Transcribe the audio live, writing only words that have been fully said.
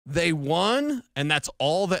They won, and that's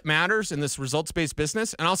all that matters in this results-based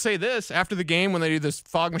business. And I'll say this, after the game when they do this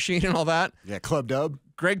fog machine and all that. Yeah, club dub.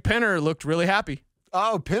 Greg Penner looked really happy.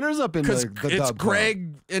 Oh, Penner's up in the dub. Because it's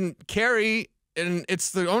Greg and Kerry, and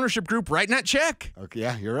it's the ownership group writing that check. Okay,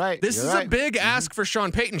 yeah, you're right. This is a big ask for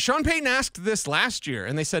Sean Payton. Sean Payton asked this last year,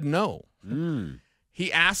 and they said no.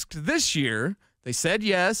 He asked this year. They said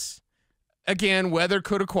yes. Again, weather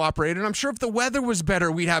could have cooperated. I'm sure if the weather was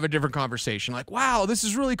better, we'd have a different conversation. Like, wow, this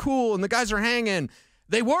is really cool, and the guys are hanging.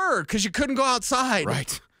 They were, because you couldn't go outside.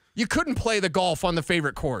 Right. You couldn't play the golf on the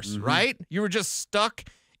favorite course, right? You were just stuck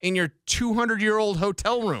in your 200-year-old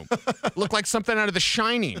hotel room. Looked like something out of The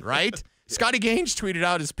Shining, right? Scotty Gaines tweeted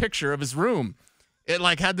out his picture of his room. It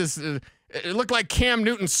like had this, it looked like Cam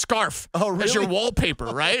Newton's scarf as your wallpaper,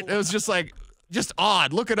 right? It was just like, just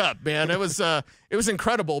odd. Look it up, man. It was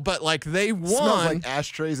incredible. But like they won. Smells like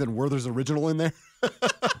ashtrays and Werther's Original in there.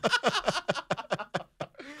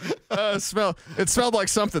 It smelled like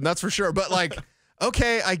something, that's for sure. But like,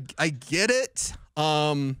 okay, I get it.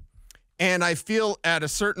 And I feel at a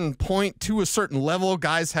certain point, to a certain level,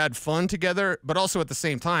 guys had fun together. But also at the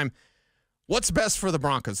same time, what's best for the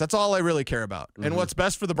Broncos? That's all I really care about. And what's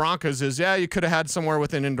best for the Broncos is, yeah, you could have had somewhere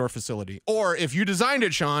with an indoor facility. Or if you designed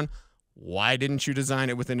it, Sean, why didn't you design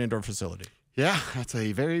it with an indoor facility? Yeah, that's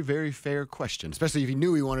a very, very fair question, especially if he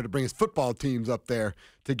knew he wanted to bring his football teams up there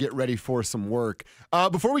to get ready for some work.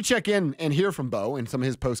 Before we check in and hear from Bo and some of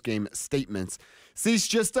his post-game statements, Cease,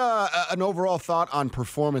 just an overall thought on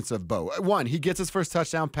performance of Bo. One, he gets his first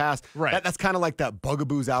touchdown pass. Right. That's kind of like that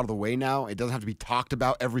bugaboo's out of the way now. It doesn't have to be talked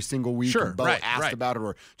about every single week. Sure, Bo asked about it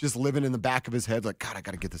or just living in the back of his head like, God, I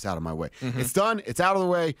got to get this out of my way. It's done. It's out of the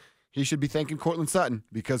way. He should be thanking Cortland Sutton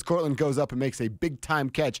because Cortland goes up and makes a big-time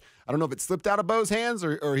catch. I don't know if it slipped out of Bo's hands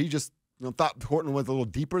or he just thought Cortland was a little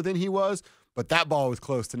deeper than he was, but that ball was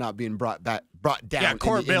close to not being brought down. Yeah,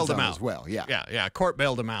 Court bailed him out as well. Yeah, Court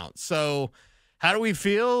bailed him out. So how do we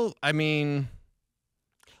feel? I mean,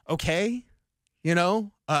 okay.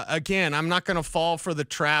 Again, I'm not going to fall for the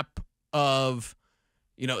trap of,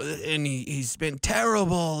 and he's been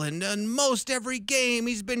terrible, and in most every game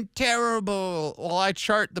he's been terrible. Well, I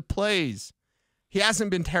chart the plays. He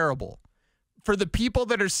hasn't been terrible. For the people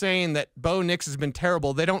that are saying that Bo Nix has been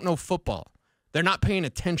terrible, they don't know football. They're not paying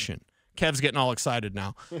attention. Kev's getting all excited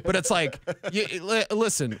now. But it's like,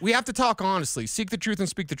 listen, we have to talk honestly. Seek the truth and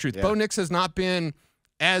speak the truth. Yeah. Bo Nix has not been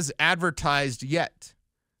as advertised yet.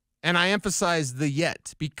 And I emphasize the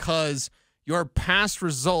yet because your past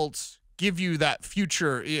results give you that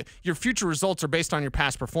future. Your future results are based on your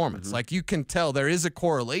past performance. Like you can tell there is a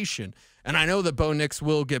correlation. And I know that Bo Nix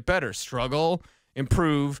will get better. Struggle,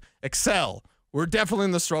 improve, excel. We're definitely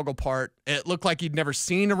in the struggle part. It looked like he'd never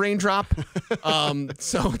seen a raindrop.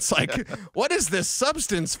 So it's like, what is this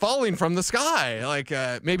substance falling from the sky? Like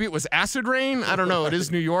maybe it was acid rain. I don't know. It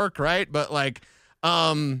is New York, right? But like,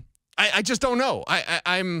 I just don't know.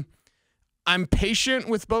 I'm patient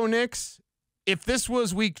with Bo Nix. If this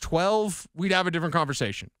was week 12, we'd have a different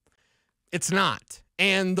conversation. It's not.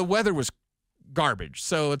 And the weather was garbage.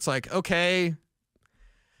 So't like, okay,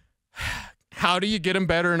 how do you get him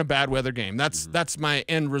better in a bad weather game? That's my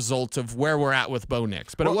end result of where we're at with Bo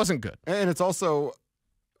Nix. But it wasn't good. And it's also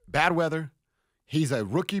bad weather. He's a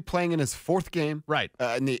rookie playing in his fourth game right.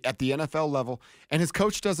 At the NFL level. And his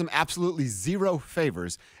coach does him absolutely zero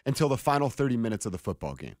favors until the final 30 minutes of the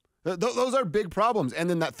football game. Those are big problems. And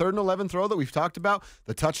then that 3rd and 11 throw that we've talked about,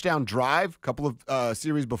 the touchdown drive, a couple of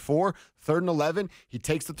series before, 3rd and 11, he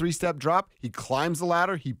takes the 3-step drop, he climbs the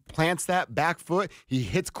ladder, he plants that back foot, he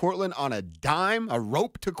hits Cortland on a dime, a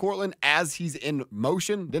rope to Cortland as he's in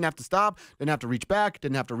motion, didn't have to stop, didn't have to reach back,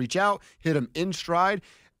 didn't have to reach out, hit him in stride.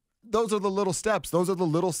 Those are the little steps. Those are the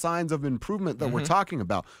little signs of improvement that we're talking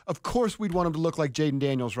about. Of course, we'd want him to look like Jaden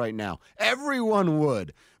Daniels right now. Everyone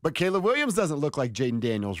would. But Caleb Williams doesn't look like Jaden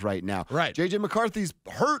Daniels right now. Right. J.J. McCarthy's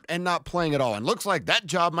hurt and not playing at all. And looks like that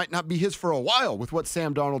job might not be his for a while with what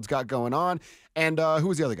Sam Darnold's got going on. And who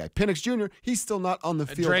was the other guy? Penix Jr., he's still not on the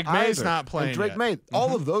field Drake either. May's not playing and Drake yet. May.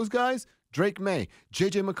 All of those guys, Drake May,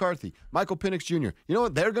 J.J. McCarthy, Michael Penix Jr., you know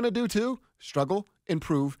what they're going to do too? Struggle,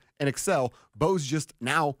 improve, and excel. Bo's just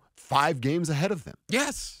now 5 games ahead of them.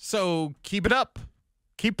 Yes. So keep it up.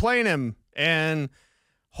 Keep playing him. And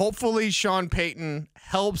hopefully Sean Payton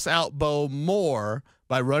helps out Bo more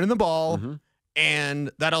by running the ball.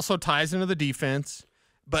 And that also ties into the defense.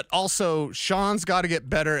 But also Sean's got to get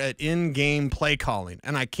better at in-game play calling.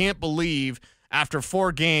 And I can't believe after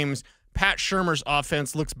 4 games, Pat Shurmur's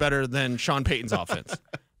offense looks better than Sean Payton's offense.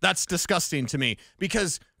 That's disgusting to me.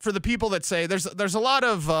 Because for the people that say there's a lot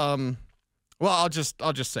of Well, I'll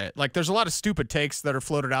just say it. Like, there's a lot of stupid takes that are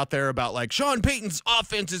floated out there about, like, Sean Payton's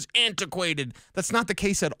offense is antiquated. That's not the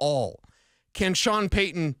case at all. Can Sean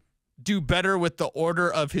Payton do better with the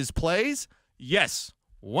order of his plays? Yes,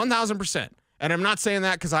 1,000%. And I'm not saying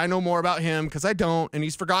that because I know more about him, because I don't, and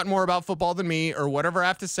he's forgotten more about football than me, or whatever I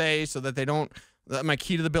have to say, so that that my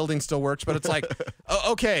key to the building still works. But it's like,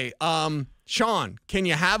 okay, Sean, can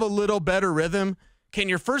you have a little better rhythm? Can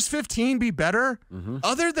your first 15 be better? Mm-hmm.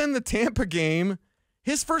 Other than the Tampa game,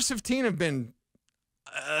 his first 15 have been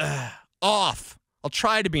off. I'll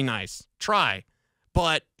try to be nice. Try.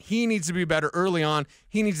 But he needs to be better early on.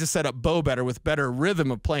 He needs to set up Bo better with better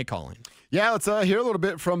rhythm of play calling. Yeah, let's hear a little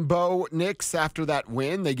bit from Bo Nix after that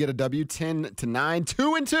win. They get a W 10-9,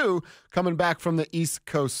 2-2, coming back from the East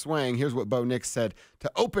Coast swing. Here's what Bo Nix said to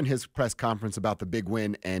open his press conference about the big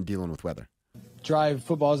win and dealing with weather. Dry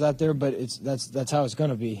football's out there, but that's how it's going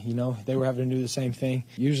to be. You know, they were having to do the same thing.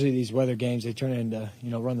 Usually these weather games, they turn into,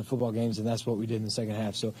 run the football games, and that's what we did in the second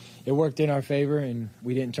half. So it worked in our favor, and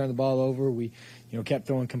we didn't turn the ball over. We, kept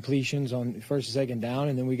throwing completions on first and second down,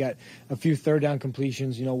 and then we got a few third down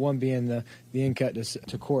completions, one being the in cut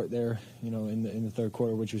to Court there, in the third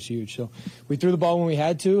quarter, which was huge. So we threw the ball when we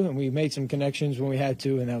had to, and we made some connections when we had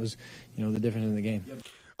to, and that was, the difference in the game.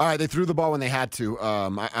 All right, they threw the ball when they had to.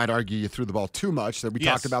 I'd argue you threw the ball too much. We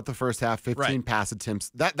talked about the first half, 15 pass attempts.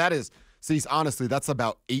 That is, honestly, that's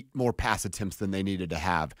about 8 more pass attempts than they needed to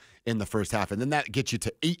have in the first half. And then that gets you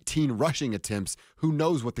to 18 rushing attempts. Who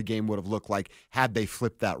knows what the game would have looked like had they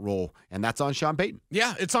flipped that role. And that's on Sean Payton.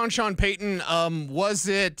 Yeah, it's on Sean Payton. Was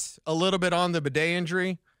it a little bit on the bidet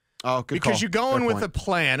injury? Oh, good Because call. you're going with a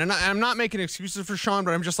plan. And I'm not making excuses for Sean,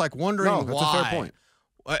 but I'm just like wondering why. That's a fair point.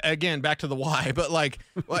 Again, back to the why, but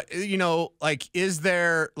is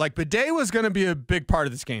there, bidet was going to be a big part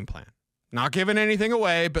of this game plan. Not giving anything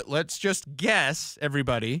away, but let's just guess,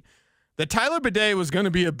 everybody, that Tyler Bidet was going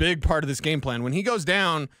to be a big part of this game plan. When he goes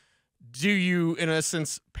down, do you, in a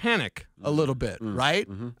sense, panic a little bit, right?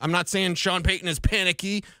 Mm-hmm. I'm not saying Sean Payton is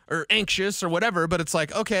panicky or anxious or whatever, but it's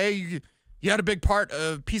like, okay, you had a big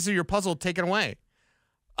piece of your puzzle taken away.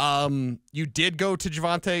 You did go to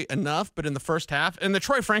Javonte enough, but in the first half, and the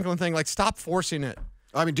Troy Franklin thing, stop forcing it.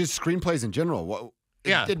 I mean, just screenplays in general.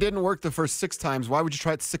 It didn't work the first 6 times. Why would you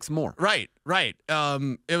try it 6 more? Right.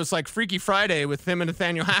 It was like Freaky Friday with him and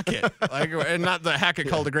Nathaniel Hackett. And not that Hackett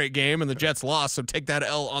called a great game and the Jets lost, so take that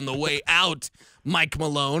L on the way out, Mike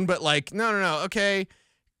Malone. But no. Okay.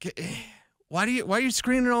 Why are you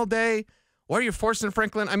screening all day? Why are you forcing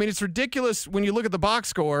Franklin? I mean, it's ridiculous when you look at the box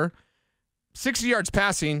score. 60 yards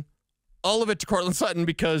passing, all of it to Cortland Sutton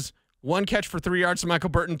because 1 catch for 3 yards to Michael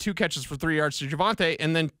Burton, 2 catches for 3 yards to Javonte,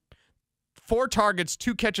 and then 4 targets,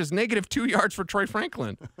 2 catches, -2 yards for Troy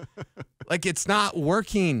Franklin. It's not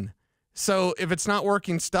working. So if it's not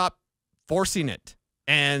working, stop forcing it.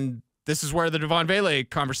 And this is where the Devon Vele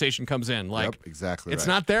conversation comes in. Yep, exactly. It's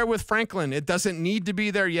not there with Franklin. It doesn't need to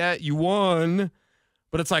be there yet. You won.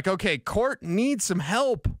 But it's okay, Court needs some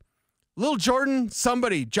help. Lil Jordan,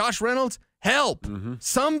 somebody, Josh Reynolds, help. Mm-hmm.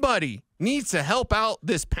 Somebody needs to help out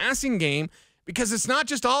this passing game because it's not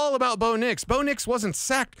just all about Bo Nix. Bo Nix wasn't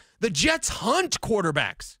sacked. The Jets hunt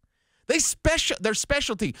quarterbacks. They're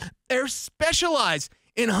specialty. They're specialized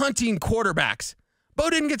in hunting quarterbacks. Bo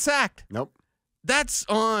didn't get sacked. Nope. That's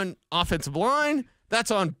on offensive line. That's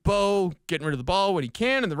on Bo getting rid of the ball when he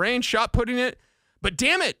can in the rain, shot putting it. But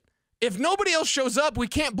damn it, if nobody else shows up, we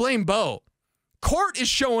can't blame Bo. Court is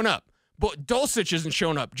showing up. But Dulcich isn't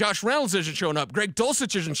showing up. Josh Reynolds isn't showing up. Greg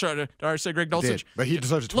Dulcich isn't showing up. Did I say Greg Dulcich? Did, but he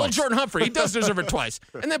deserves it twice. Little Jordan Humphrey. He does deserve it twice.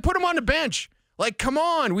 And then put him on the bench. Come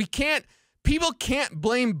on. People can't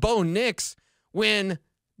blame Bo Nix when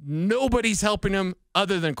nobody's helping him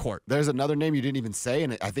other than Court. There's another name you didn't even say,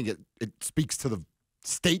 and I think it speaks to the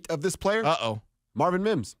state of this player. Uh-oh. Marvin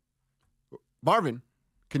Mims. Marvin,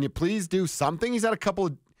 can you please do something? He's had a couple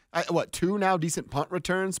of 2 now decent punt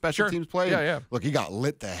returns, special teams play. Yeah. Look, he got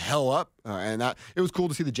lit the hell up, and it was cool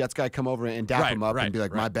to see the Jets guy come over and dap him up and be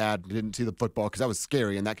like, "My bad, didn't see the football," because that was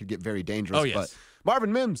scary and that could get very dangerous. Oh, yes. But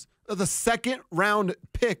Marvin Mims, the 2nd-round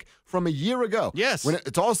pick from a year ago. Yes. When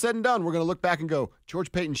it's all said and done, we're going to look back and go,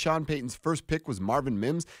 George Paton, Sean Payton's first pick was Marvin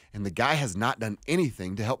Mims, and the guy has not done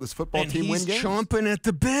anything to help this football team win games. He's chomping at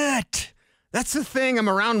the bit. That's the thing. I'm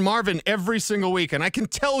around Marvin every single week, and I can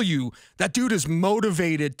tell you that dude is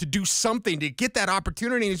motivated to do something to get that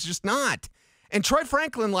opportunity, and he's just not. And Troy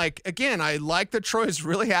Franklin, again, I like that Troy is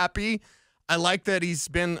really happy. I like that he's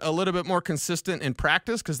been a little bit more consistent in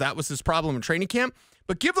practice because that was his problem in training camp.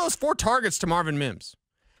 But give those 4 targets to Marvin Mims.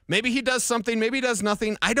 Maybe he does something, maybe he does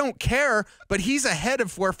nothing. I don't care, but he's ahead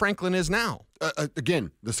of where Franklin is now.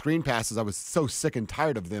 Again, the screen passes, I was so sick and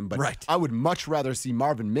tired of them, but Right. I would much rather see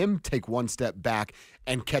Marvin Mims take one step back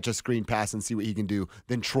and catch a screen pass and see what he can do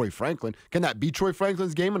than Troy Franklin. Can that be Troy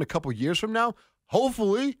Franklin's game in a couple years from now?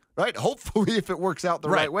 Hopefully, right? Hopefully if it works out the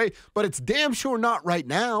right way, but it's damn sure not right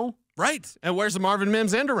now. Right. And where's the Marvin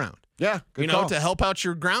Mims end around? Yeah, good You know, call. to help out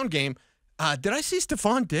your ground game. Did I see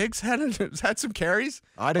Stephon Diggs had some carries?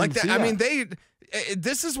 I didn't see I that. mean,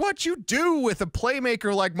 this is what you do with a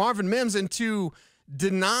playmaker like Marvin Mims, and to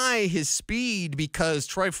deny his speed because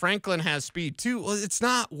Troy Franklin has speed too. Well, it's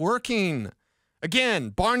not working. Again,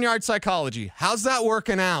 barnyard psychology. How's that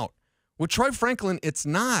working out? With Troy Franklin, it's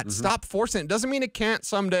not. Stop forcing it. Doesn't mean it can't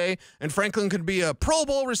someday, and Franklin could be a Pro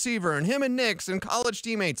Bowl receiver, and him and Knicks and college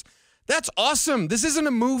teammates. That's awesome. This isn't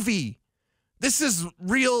a movie. This is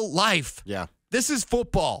real life. Yeah. This is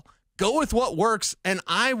football. Go with what works. And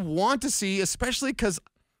I want to see, especially because,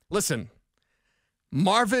 listen,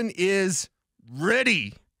 Marvin is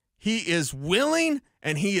ready. He is willing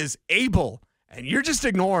and he is able. And you're just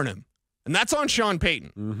ignoring him. And that's on Sean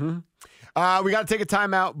Payton. We got to take a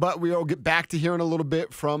timeout, but we'll get back to hearing a little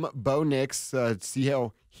bit from Bo Nix, see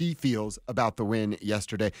how he feels about the win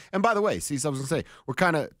yesterday. And by the way, see, so I was going to say, we're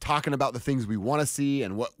kind of talking about the things we want to see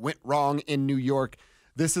and what went wrong in New York.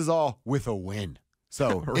 This is all with a win.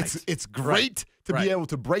 So Right. it's great to be able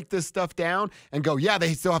to break this stuff down and go, yeah,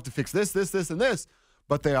 they still have to fix this, and this.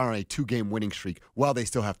 But they are on a 2-game winning streak while they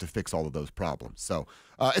still have to fix all of those problems. So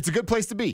it's a good place to be.